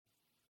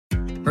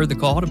Heard the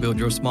call to build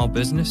your small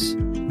business?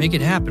 Make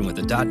it happen with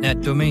a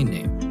 .net domain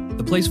name,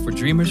 the place for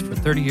dreamers for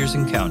 30 years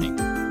and counting.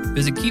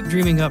 Visit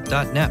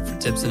keepdreamingup.net for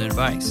tips and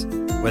advice,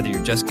 whether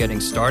you're just getting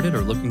started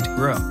or looking to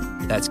grow.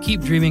 That's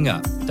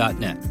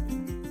keepdreamingup.net.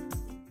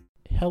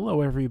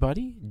 Hello,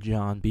 everybody.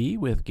 John B.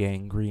 with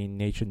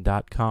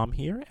GangreneNation.com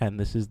here, and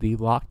this is the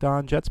Locked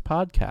On Jets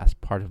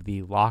podcast, part of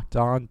the Locked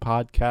On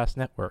Podcast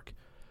Network.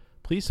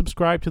 Please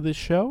subscribe to this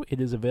show. It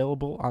is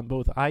available on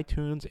both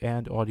iTunes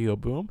and Audio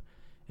Boom,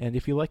 and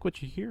if you like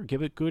what you hear,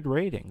 give it good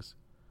ratings.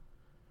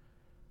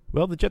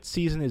 Well, the Jets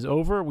season is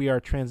over. We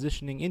are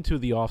transitioning into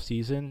the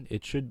offseason.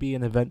 It should be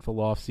an eventful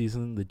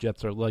offseason. The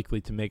Jets are likely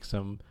to make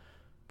some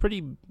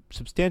pretty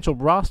substantial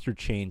roster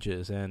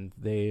changes, and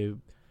the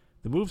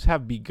moves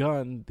have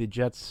begun. The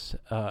Jets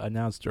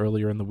announced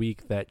earlier in the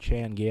week that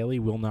Chan Gailey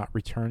will not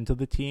return to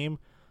the team.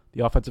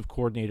 The offensive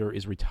coordinator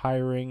is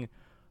retiring.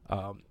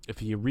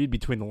 If you read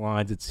between the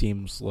lines, it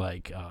seems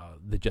like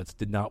the Jets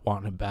did not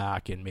want him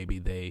back, and maybe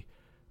they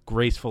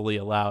gracefully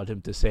allowed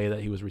him to say that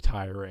he was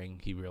retiring.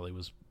 He really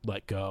was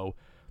let go.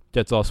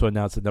 Jets also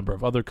announced a number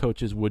of other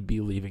coaches would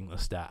be leaving the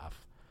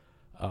staff.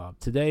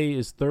 Today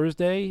is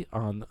Thursday.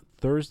 On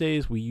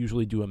Thursdays, we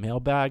usually do a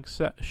mailbag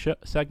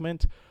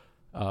segment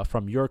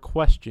from your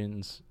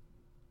questions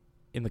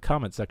in the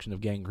comment section of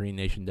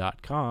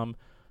GangreneNation.com.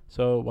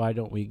 So why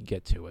don't we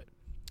get to it?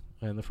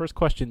 And the first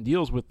question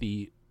deals with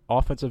the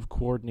offensive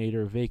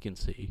coordinator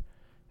vacancy,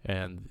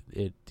 and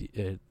it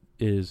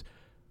is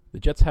the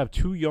Jets have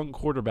two young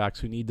quarterbacks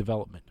who need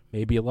development,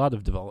 maybe a lot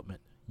of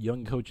development.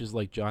 Young coaches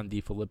like John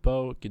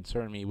DeFilippo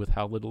concern me with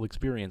how little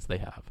experience they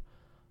have.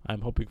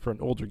 I'm hoping for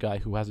an older guy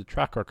who has a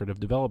track record of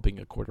developing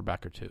a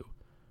quarterback or two.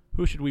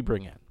 Who should we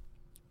bring in?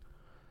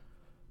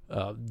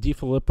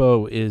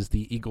 DeFilippo is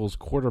the Eagles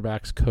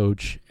quarterbacks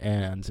coach,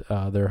 and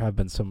there have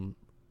been some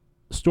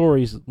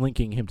stories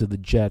linking him to the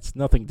Jets.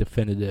 Nothing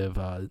definitive.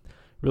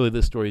 Really,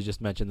 this story has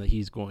just mentioned that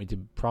he's going to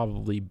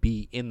probably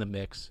be in the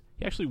mix.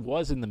 He actually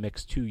was in the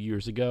mix 2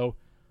 years ago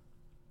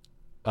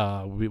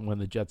when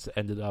the Jets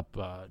ended up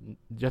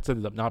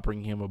not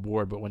bringing him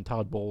aboard. But when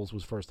Todd Bowles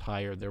was first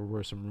hired, there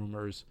were some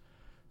rumors.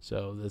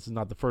 So this is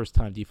not the first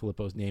time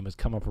DeFilippo's name has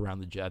come up around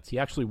the Jets. He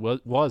actually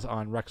was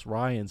on Rex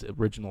Ryan's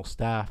original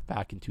staff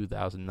back in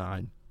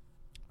 2009.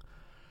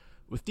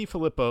 With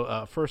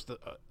DeFilippo, first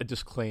a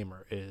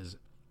disclaimer is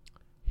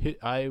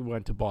I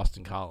went to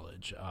Boston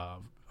College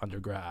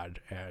undergrad,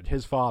 and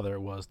his father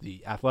was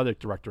the athletic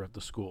director at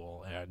the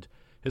school, and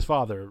his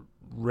father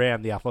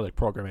ran the athletic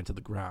program into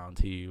the ground.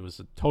 He was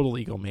a total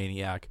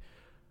egomaniac.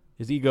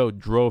 His ego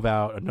drove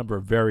out a number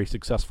of very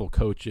successful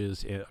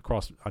coaches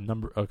across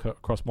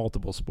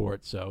multiple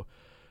sports. So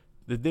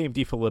the name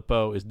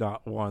DeFilippo is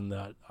not one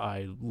that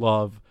I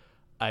love.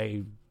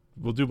 I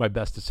will do my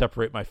best to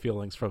separate my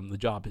feelings from the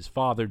job his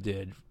father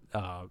did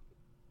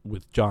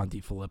with John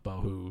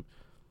DeFilippo, who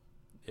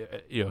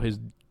is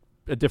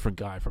a different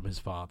guy from his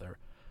father.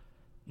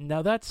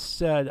 Now, that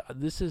said,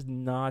 this is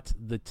not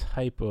the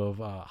type of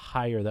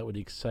hire that would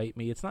excite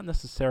me. It's not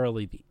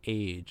necessarily the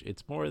age.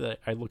 It's more that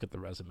I look at the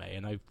resume,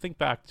 and I think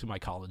back to my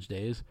college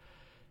days.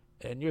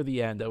 And near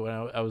the end, when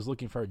I was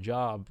looking for a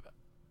job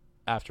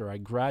after I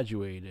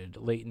graduated,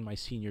 late in my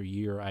senior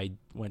year, I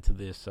went to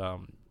this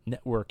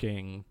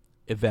networking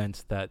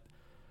event that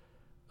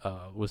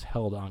was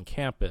held on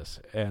campus.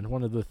 And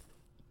one of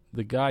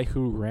the guy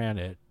who ran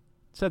it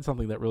said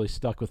something that really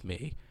stuck with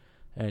me.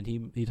 And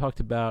he talked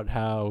about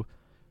how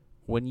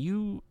when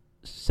you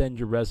send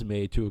your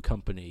resume to a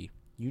company,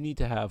 you need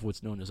to have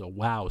what's known as a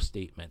wow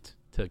statement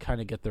to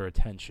kind of get their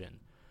attention,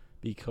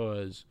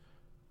 because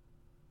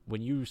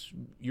when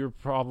you're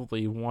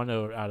probably one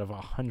out of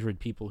 100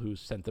 people who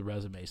sent the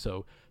resume,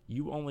 so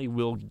you only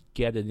will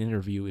get an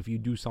interview if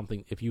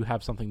you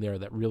have something there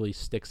that really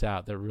sticks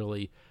out, that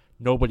really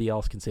nobody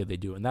else can say they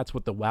do. And that's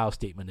what the wow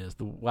statement is.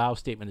 The wow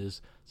statement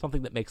is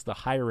something that makes the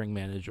hiring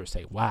manager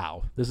say,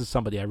 wow, this is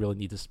somebody I really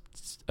need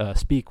to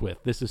speak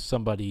with. This is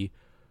somebody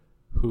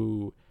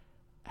who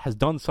has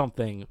done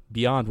something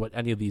beyond what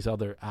any of these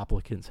other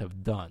applicants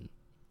have done.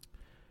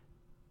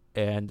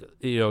 And,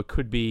 it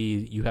could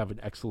be you have an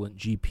excellent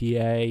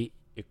GPA.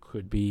 It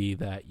could be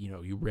that,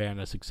 you ran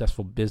a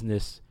successful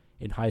business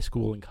in high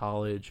school and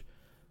college.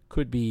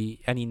 Could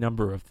be any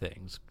number of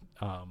things.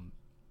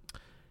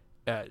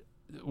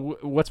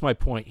 What's my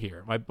point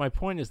here? My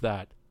point is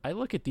that I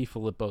look at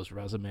DeFilippo's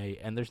resume,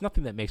 and there's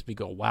nothing that makes me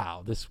go,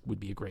 wow, this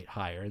would be a great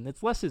hire. And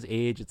it's less his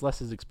age, it's less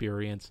his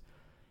experience.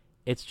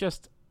 It's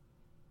just,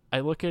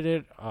 I look at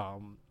it,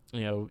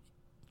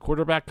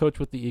 quarterback coach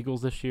with the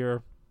Eagles this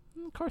year.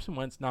 Carson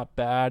Wentz, not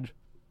bad.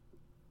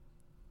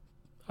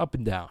 Up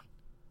and down.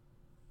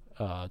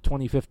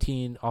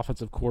 2015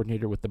 offensive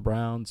coordinator with the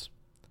Browns.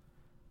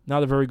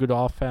 Not a very good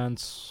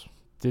offense.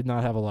 Did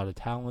not have a lot of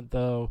talent,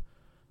 though.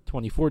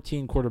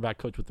 2014 quarterback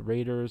coach with the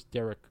Raiders.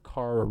 Derek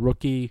Carr, a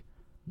rookie.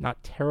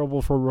 Not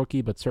terrible for a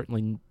rookie, but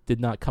certainly did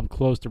not come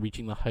close to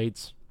reaching the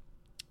heights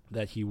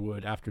that he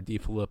would after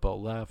DeFilippo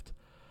left.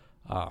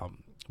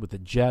 With the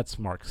Jets,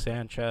 Mark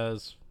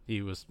Sanchez,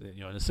 he was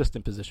an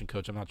assistant position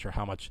coach. I'm not sure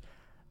how much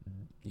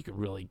you could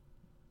really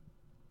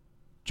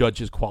judge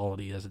his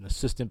quality as an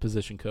assistant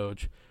position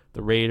coach.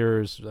 The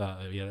Raiders,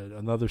 he had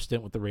another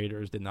stint with the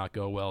Raiders, did not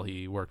go well.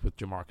 He worked with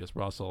Jamarcus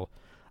Russell.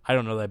 I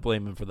don't know that I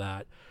blame him for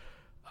that.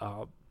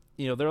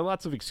 There are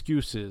lots of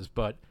excuses,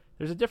 but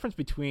there's a difference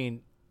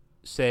between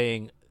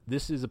saying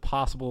this is a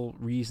possible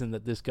reason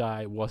that this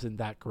guy wasn't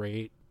that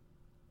great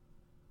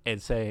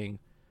and saying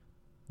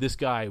this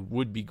guy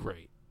would be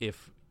great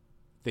if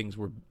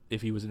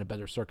he was in a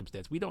better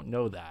circumstance. We don't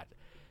know that.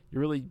 You're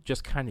really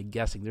just kind of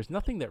guessing. There's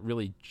nothing that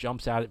really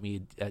jumps out at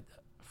me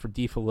for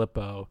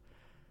DeFilippo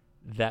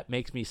that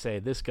makes me say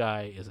this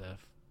guy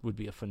would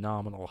be a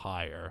phenomenal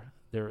hire.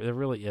 There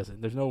really isn't.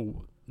 There's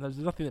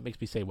nothing that makes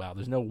me say wow.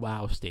 There's no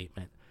wow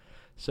statement.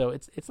 So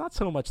it's not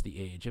so much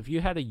the age. If you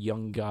had a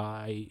young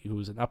guy who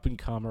was an up and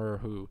comer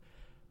who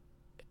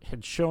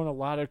had shown a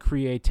lot of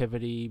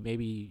creativity,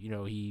 maybe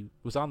he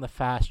was on the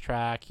fast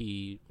track.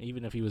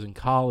 Even if he was in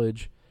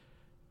college,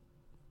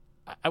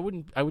 I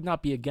would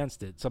not be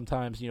against it.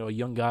 Sometimes a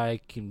young guy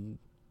can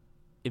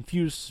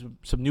infuse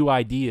some new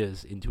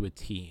ideas into a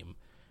team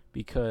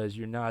because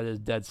you're not as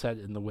dead set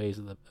in the ways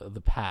of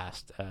the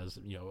past as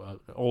an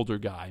older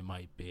guy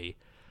might be.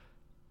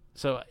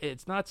 So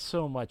it's not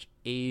so much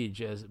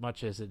age as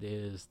much as it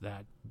is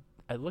that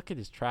I look at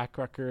his track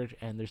record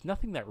and there's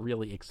nothing that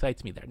really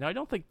excites me there. Now, I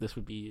don't think this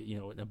would be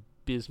an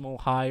abysmal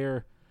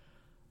hire.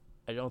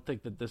 I don't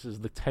think that this is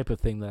the type of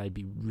thing that I'd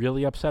be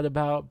really upset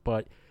about,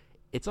 but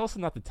it's also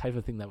not the type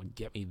of thing that would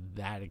get me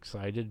that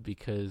excited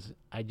because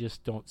I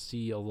just don't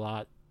see a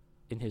lot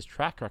in his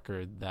track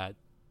record that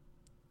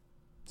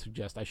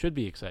suggests I should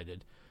be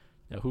excited.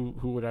 Now, who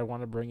would I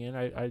want to bring in?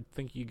 I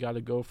think you got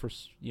to go for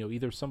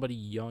either somebody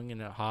young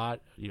and hot,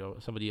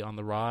 somebody on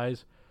the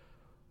rise,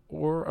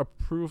 or a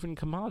proven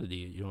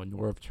commodity. A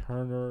Norv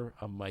Turner,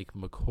 a Mike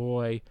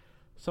McCoy,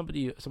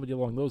 somebody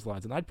along those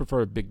lines. And I'd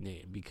prefer a big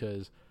name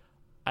because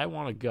I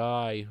want a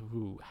guy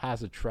who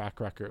has a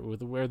track record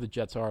with where the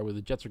Jets are, where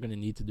the Jets are going to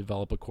need to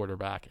develop a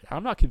quarterback.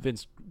 I'm not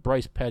convinced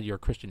Bryce Petty or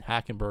Christian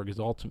Hackenberg is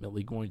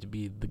ultimately going to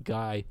be the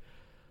guy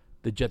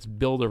the Jets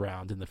build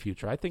around in the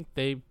future. I think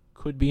they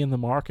could be in the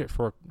market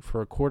for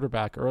a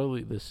quarterback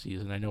early this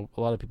season. I know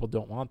a lot of people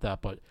don't want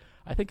that, but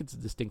I think it's a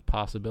distinct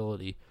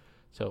possibility.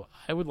 So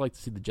I would like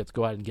to see the Jets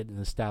go out and get an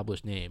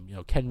established name.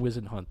 Ken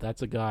Whisenhunt,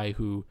 that's a guy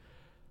who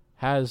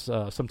has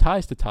some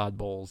ties to Todd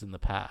Bowles in the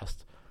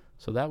past.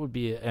 So that would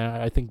be, and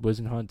I think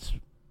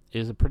Whisenhunt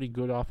is a pretty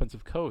good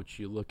offensive coach.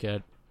 You look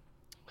at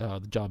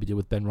the job he did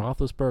with Ben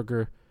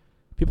Roethlisberger.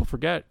 People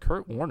forget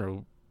Kurt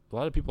Warner. A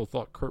lot of people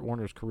thought Kurt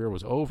Warner's career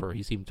was over.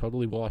 He seemed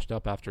totally washed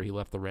up after he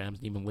left the Rams,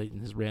 and even late in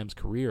his Rams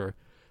career.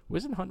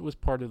 Whisenhunt was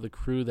part of the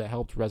crew that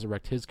helped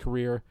resurrect his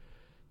career.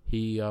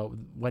 He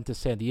went to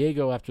San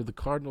Diego after the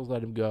Cardinals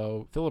let him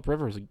go. Phillip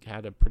Rivers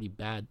had a pretty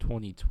bad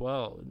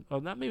 2012.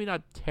 Well, maybe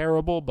not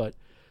terrible, but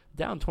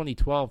down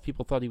 2012,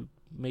 people thought he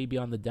may be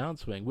on the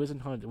downswing.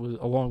 Whisenhunt was,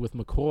 along with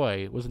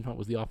McCoy. Whisenhunt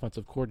was the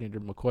offensive coordinator.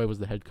 McCoy was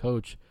the head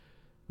coach.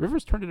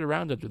 Rivers turned it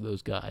around under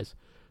those guys.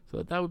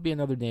 So that would be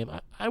another name.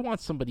 I want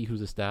somebody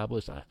who's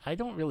established. I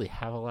don't really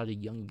have a lot of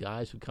young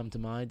guys who come to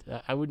mind.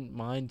 I wouldn't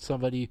mind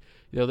somebody,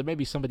 there may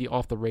be somebody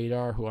off the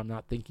radar who I'm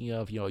not thinking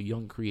of, a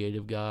young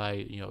creative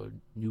guy,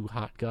 new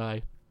hot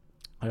guy.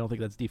 I don't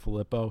think that's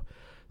DeFilippo.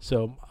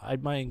 So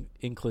my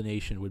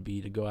inclination would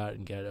be to go out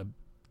and get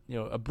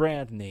a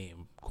brand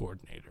name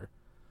coordinator.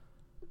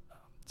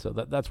 So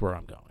that's where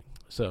I'm going.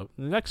 So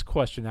the next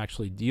question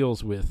actually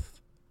deals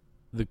with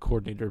the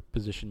coordinator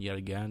position yet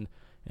again.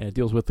 And it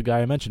deals with the guy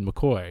I mentioned,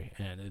 McCoy.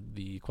 And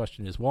the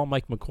question is, while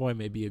Mike McCoy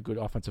may be a good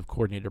offensive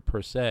coordinator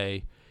per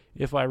se,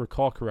 if I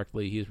recall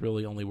correctly, he's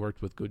really only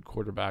worked with good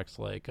quarterbacks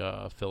like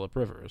Phillip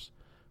Rivers.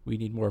 We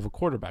need more of a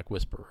quarterback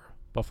whisperer.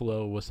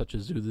 Buffalo was such a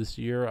zoo this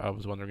year. I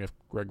was wondering if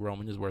Greg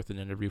Roman is worth an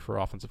interview for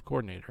offensive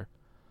coordinator.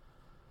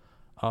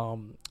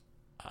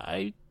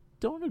 I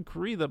don't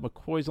agree that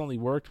McCoy's only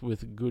worked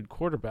with good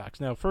quarterbacks.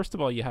 Now, first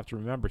of all, you have to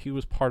remember he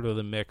was part of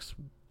the mix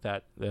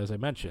that, as I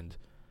mentioned,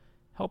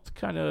 helped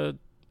kind of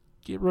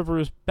get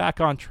Rivers back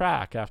on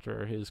track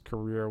after his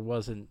career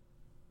wasn't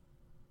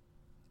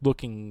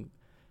looking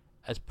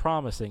as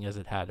promising as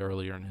it had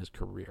earlier in his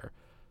career.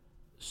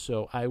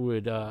 So I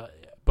would,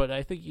 but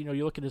I think, you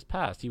look at his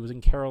past. He was in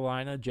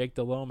Carolina. Jake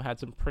Delhomme had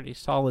some pretty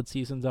solid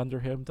seasons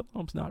under him.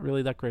 Delhomme's not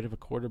really that great of a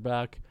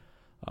quarterback.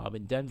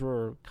 In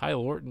Denver,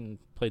 Kyle Orton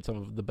played some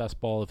of the best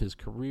ball of his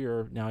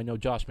career. Now, I know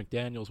Josh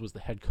McDaniels was the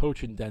head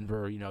coach in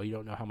Denver. You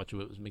don't know how much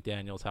of it was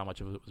McDaniels, how much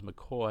of it was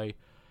McCoy.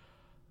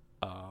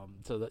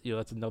 So that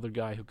that's another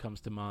guy who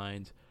comes to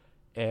mind.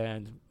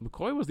 And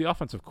McCoy was the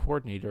offensive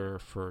coordinator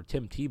for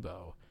Tim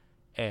Tebow.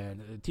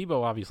 And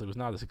Tebow obviously was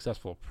not a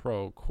successful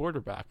pro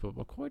quarterback, but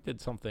McCoy did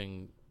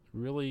something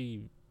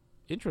really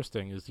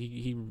interesting. Is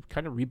he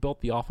kind of rebuilt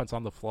the offense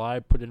on the fly,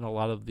 put in a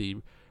lot of the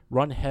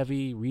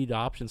run-heavy, read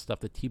option stuff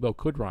that Tebow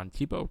could run.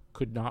 Tebow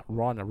could not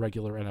run a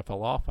regular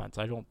NFL offense.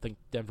 I don't think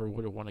Denver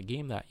would have won a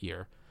game that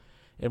year.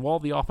 And while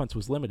the offense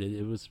was limited,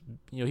 it was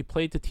he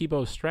played to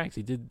Tebow's strengths.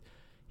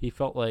 He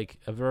felt like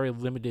a very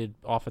limited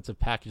offensive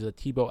package that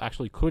Tebow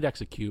actually could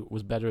execute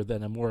was better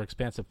than a more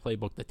expansive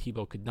playbook that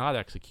Tebow could not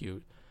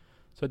execute.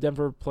 So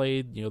Denver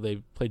played, they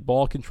played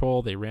ball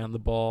control. They ran the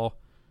ball.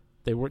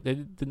 They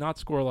did not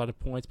score a lot of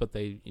points, but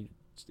they,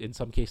 in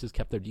some cases,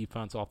 kept their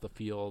defense off the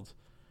field.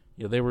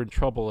 They were in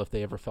trouble if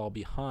they ever fell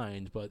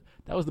behind, but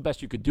that was the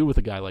best you could do with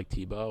a guy like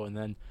Tebow. And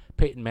then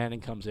Peyton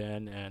Manning comes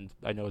in, and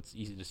I know it's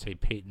easy to say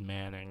Peyton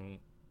Manning.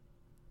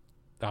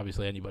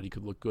 Obviously, anybody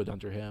could look good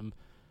under him.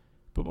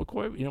 But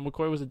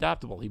McCoy was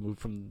adaptable. He moved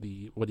from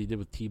what he did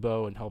with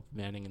Tebow and helped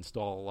Manning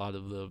install a lot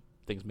of the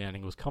things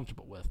Manning was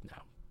comfortable with.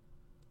 Now,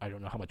 I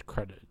don't know how much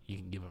credit you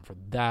can give him for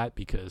that,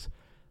 because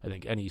I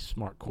think any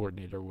smart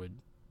coordinator would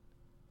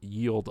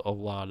yield a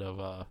lot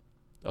of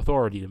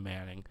authority to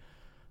Manning.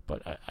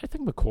 But I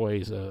think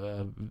McCoy is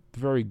a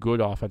very good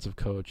offensive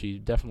coach. He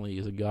definitely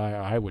is a guy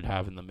I would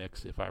have in the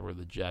mix if I were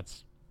the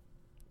Jets.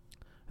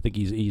 I think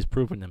he's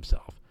proven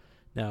himself.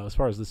 Now, as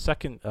far as the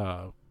second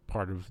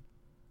part of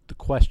the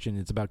question,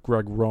 it's about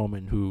Greg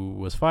Roman, who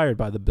was fired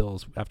by the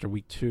Bills after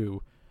Week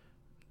 2.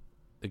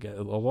 Again,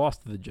 a loss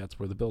to the Jets,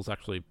 where the Bills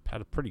actually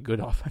had a pretty good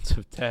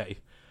offensive day.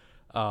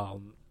 I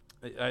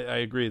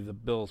agree the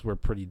Bills were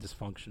pretty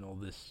dysfunctional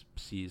this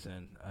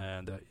season,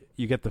 and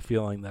you get the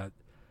feeling that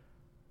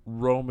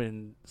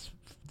Roman's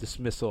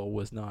dismissal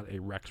was not a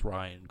Rex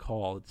Ryan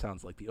call. It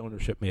sounds like the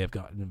ownership may have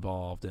gotten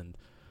involved, and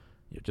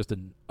just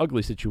an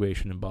ugly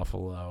situation in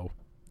Buffalo.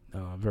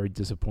 Very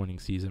disappointing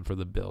season for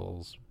the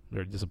Bills.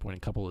 Very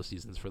disappointing couple of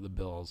seasons for the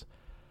Bills.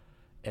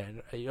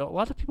 And a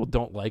lot of people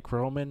don't like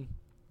Roman.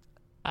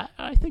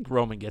 I think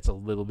Roman gets a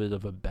little bit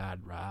of a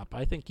bad rap.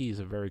 I think he's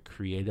a very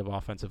creative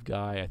offensive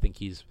guy. I think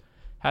he's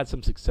had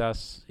some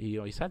success.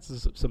 He's had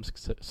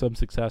some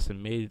success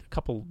and made a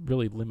couple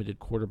really limited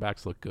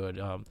quarterbacks look good.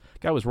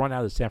 Guy was run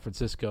out of San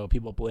Francisco.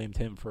 People blamed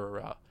him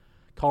for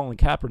Colin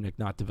Kaepernick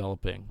not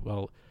developing.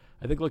 Well,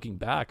 I think looking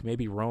back,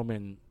 maybe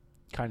Roman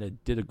kind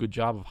of did a good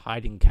job of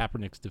hiding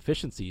Kaepernick's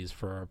deficiencies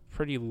for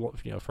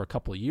for a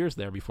couple of years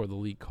there before the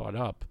league caught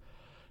up.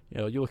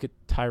 You look at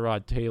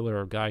Tyrod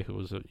Taylor, a guy who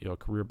was a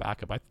career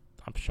backup.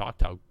 I'm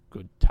shocked how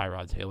good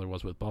Tyrod Taylor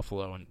was with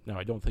Buffalo, and no,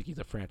 I don't think he's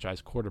a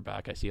franchise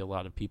quarterback. I see a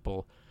lot of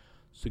people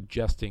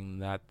suggesting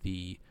that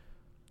the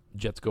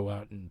Jets go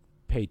out and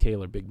pay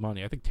Taylor big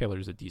money. I think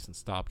Taylor's a decent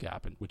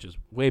stopgap, which is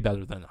way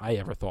better than I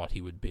ever thought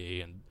he would be.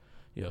 And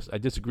I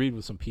disagreed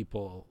with some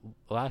people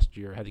last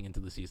year heading into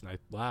the season. I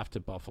laughed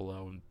at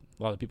Buffalo, and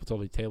a lot of people told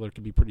me Taylor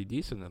could be pretty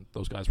decent, and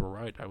those guys were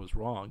right. I was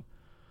wrong.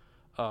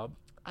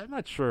 I'm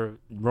not sure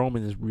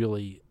Roman is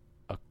really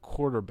a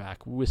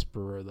quarterback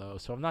whisperer, though,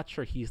 so I'm not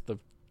sure he's the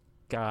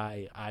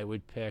guy I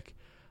would pick.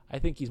 I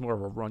think he's more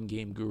of a run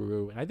game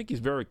guru, and I think he's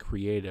very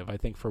creative. I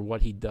think for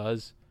what he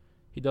does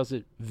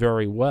it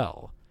very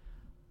well.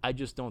 I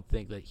just don't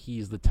think that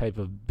he's the type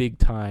of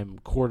big-time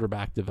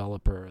quarterback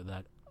developer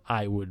that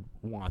I would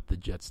want the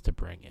Jets to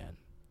bring in.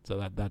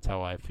 So that's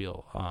how I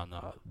feel on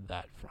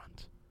that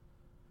front.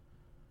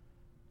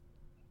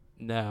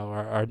 Now,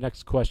 our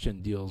next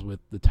question deals with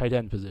the tight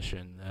end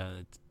position.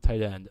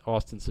 Tight end,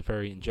 Austin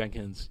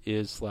Seferian-Jenkins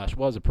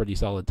was a pretty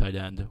solid tight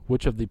end.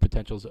 Which of the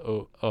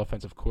potential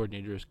offensive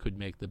coordinators could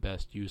make the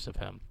best use of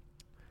him?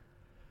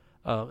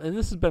 And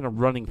this has been a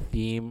running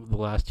theme the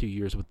last 2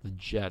 years with the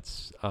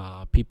Jets.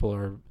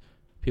 People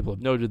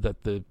have noted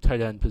that the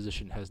tight end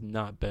position has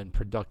not been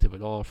productive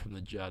at all from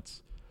the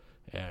Jets.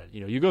 And,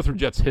 you go through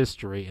Jets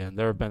history, and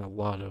there have been a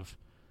lot of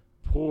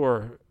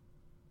poor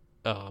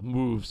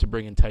moves to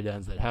bring in tight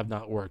ends that have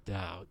not worked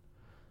out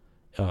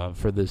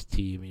for this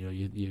team.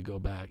 You can go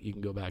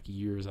back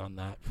years on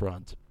that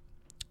front.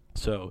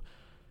 So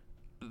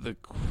the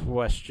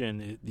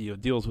question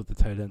deals with the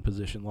tight end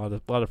position. A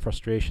lot of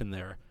frustration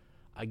there.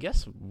 I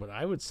guess what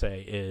I would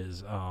say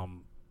is I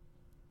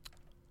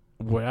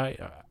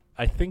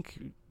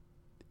think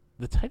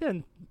the tight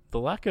end, the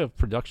lack of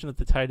production at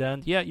the tight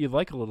end, yeah, you'd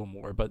like a little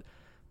more, but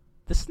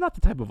this is not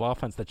the type of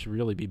offense that should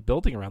really be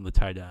building around the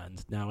tight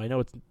end. Now, I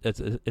know it's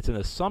an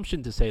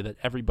assumption to say that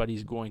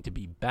everybody's going to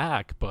be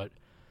back, but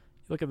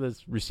look at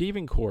this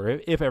receiving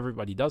core. If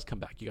everybody does come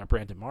back, you got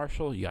Brandon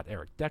Marshall, you got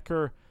Eric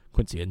Decker,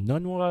 Quincy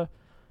Enunwa,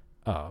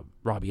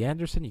 Robbie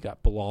Anderson, you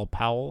got Bilal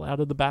Powell out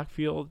of the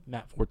backfield.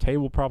 Matt Forte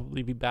will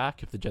probably be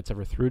back if the Jets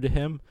ever threw to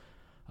him.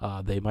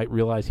 They might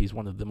realize he's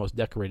one of the most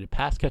decorated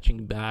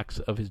pass-catching backs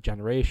of his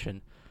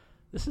generation.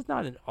 This is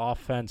not an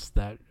offense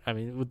that,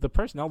 with the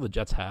personnel the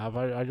Jets have,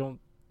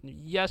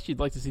 yes, you'd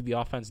like to see the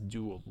offense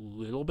do a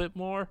little bit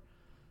more,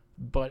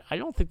 but I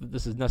don't think that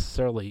this is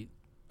necessarily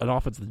an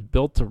offense that's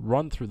built to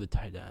run through the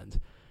tight end.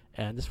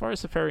 And as far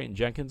as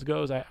Seferian-Jenkins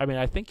goes,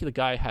 I think the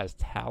guy has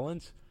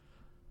talent,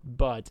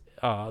 but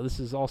this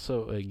is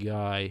also a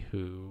guy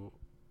who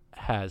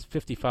has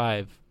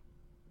 55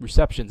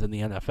 receptions in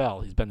the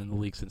NFL. He's been in the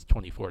league since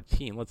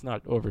 2014. Let's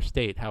not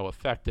overstate how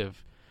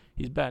effective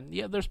he's been.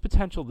 Yeah, there's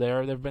potential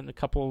there. There have been a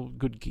couple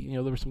good,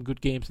 there were some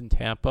good games in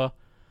Tampa,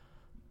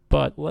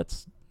 but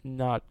let's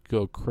not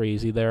go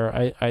crazy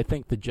there. I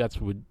think the Jets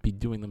would be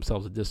doing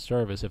themselves a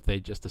disservice if they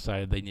just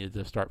decided they needed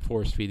to start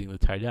force-feeding the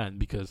tight end,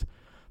 because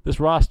this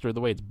roster,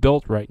 the way it's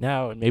built right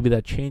now, and maybe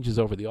that changes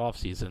over the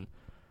offseason,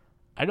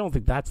 I don't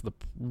think that's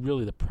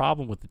really the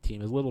problem with the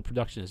team. As little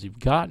production as you've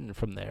gotten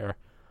from there,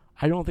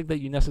 I don't think that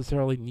you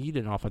necessarily need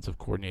an offensive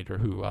coordinator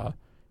who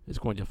is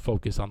going to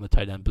focus on the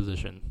tight end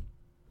position.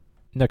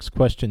 Next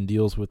question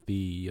deals with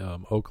the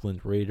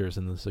Oakland Raiders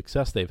and the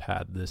success they've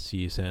had this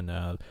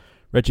season.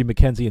 Reggie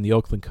McKenzie and the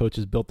Oakland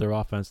coaches built their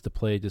offense to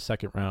play to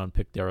second round,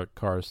 pick Derek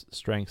Carr's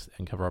strengths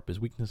and cover up his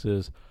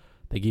weaknesses.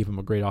 They gave him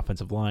a great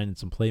offensive line and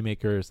some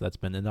playmakers. That's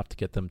been enough to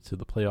get them to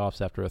the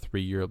playoffs after a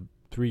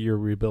three-year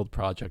rebuild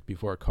project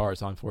before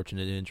Carr's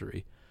unfortunate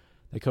injury.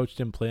 They coached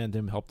him, planned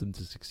him, helped him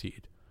to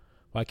succeed.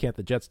 Why can't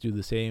the Jets do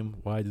the same?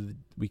 Why do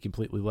we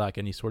completely lack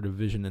any sort of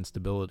vision and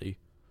stability?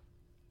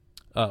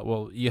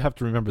 Well, you have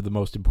to remember the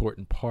most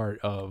important part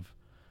of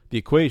the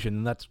equation,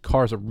 and that's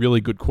Carr's a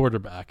really good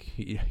quarterback.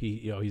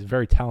 He's a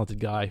very talented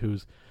guy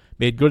who's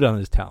made good on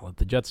his talent.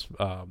 The Jets,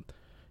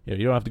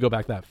 you don't have to go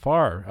back that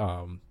far.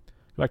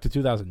 Go back to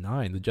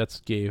 2009. The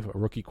Jets gave a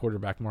rookie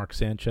quarterback, Mark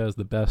Sanchez,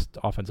 the best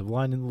offensive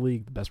line in the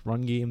league, the best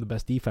run game, the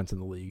best defense in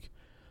the league.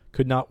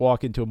 Could not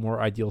walk into a more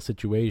ideal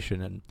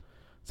situation, and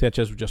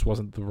Sanchez just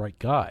wasn't the right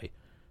guy.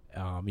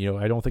 I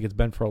don't think it's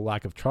been for a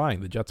lack of trying.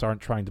 The Jets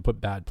aren't trying to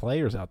put bad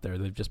players out there.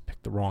 They've just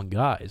picked the wrong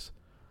guys.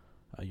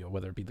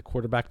 Whether it be the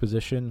quarterback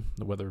position,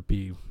 whether it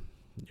be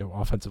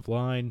offensive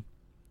line.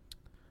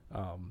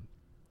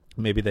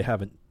 Maybe they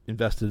haven't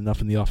invested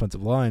enough in the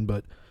offensive line,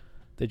 but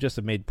they just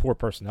have made poor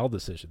personnel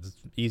decisions.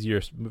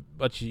 It's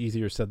much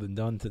easier said than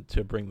done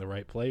to bring the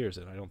right players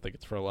in. I don't think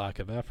it's for a lack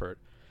of effort.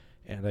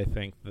 And I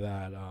think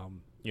that,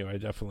 I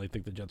definitely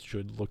think the Jets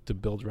should look to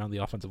build around the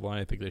offensive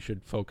line. I think they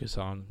should focus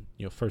on,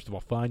 first of all,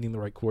 finding the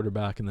right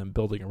quarterback and then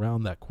building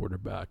around that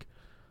quarterback.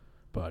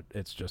 But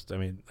it's just,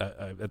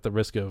 at the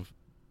risk of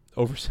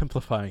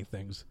oversimplifying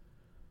things,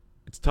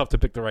 it's tough to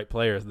pick the right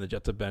players, and the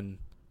Jets have been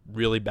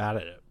really bad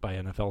at it by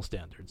NFL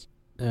standards.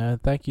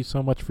 Thank you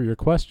so much for your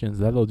questions.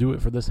 That'll do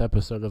it for this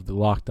episode of the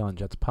Locked On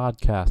Jets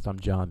podcast. I'm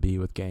John B.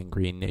 with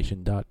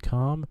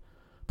GangreneNation.com.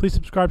 Please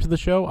subscribe to the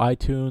show,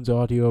 iTunes,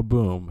 Audio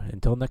Boom.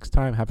 Until next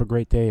time, have a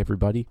great day,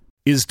 everybody.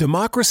 Is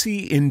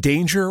democracy in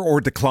danger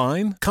or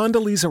decline?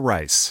 Condoleezza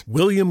Rice,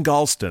 William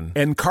Galston,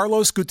 and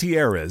Carlos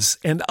Gutierrez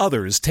and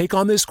others take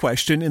on this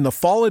question in the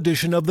fall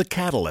edition of The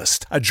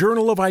Catalyst, a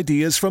journal of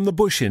ideas from the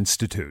Bush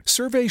Institute.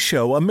 Surveys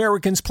show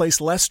Americans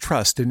place less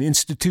trust in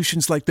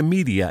institutions like the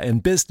media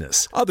and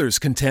business. Others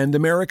contend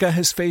America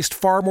has faced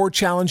far more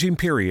challenging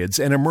periods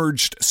and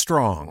emerged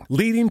strong.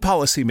 Leading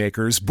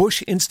policymakers,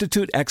 Bush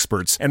Institute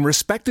experts, and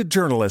respected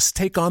journalists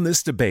take on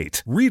this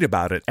debate. Read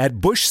about it at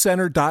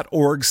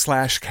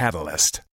bushcenter.org/catalyst.